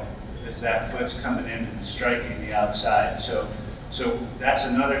tail as that foot's coming in and striking the outside. So that's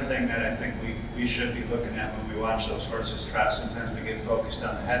another thing that I think we should be looking at when we watch those horses trot. Sometimes we get focused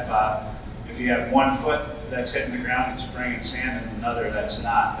on the head bob. If you have one foot that's hitting the ground and spraying sand and another that's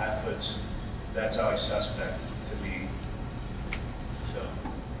not, that's always suspect to me. So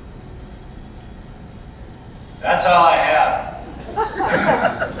that's all I have.